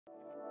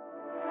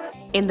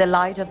In the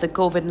light of the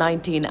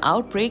Covid-19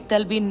 outbreak,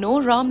 there'll be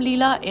no Ram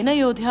Leela in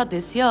Ayodhya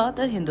this year,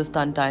 the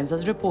Hindustan Times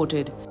has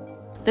reported.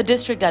 The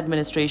district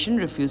administration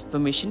refused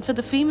permission for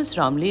the famous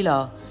Ram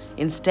Leela.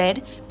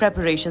 Instead,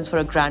 preparations for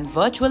a grand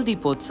virtual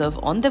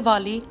Deepotsav on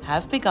Diwali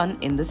have begun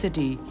in the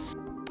city.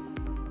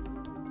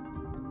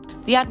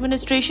 The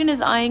administration is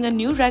eyeing a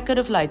new record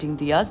of lighting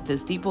Diyas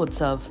this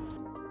Deepotsav.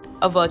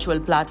 A virtual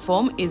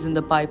platform is in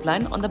the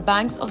pipeline on the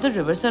banks of the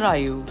river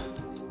Saryu.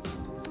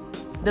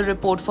 The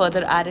report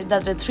further added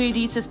that a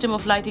 3D system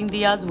of lighting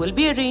Diyas will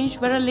be arranged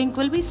where a link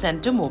will be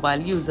sent to mobile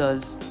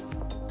users.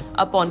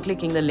 Upon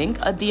clicking the link,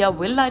 a Diya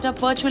will light up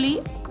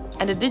virtually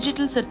and a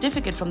digital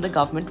certificate from the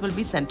government will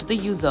be sent to the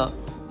user.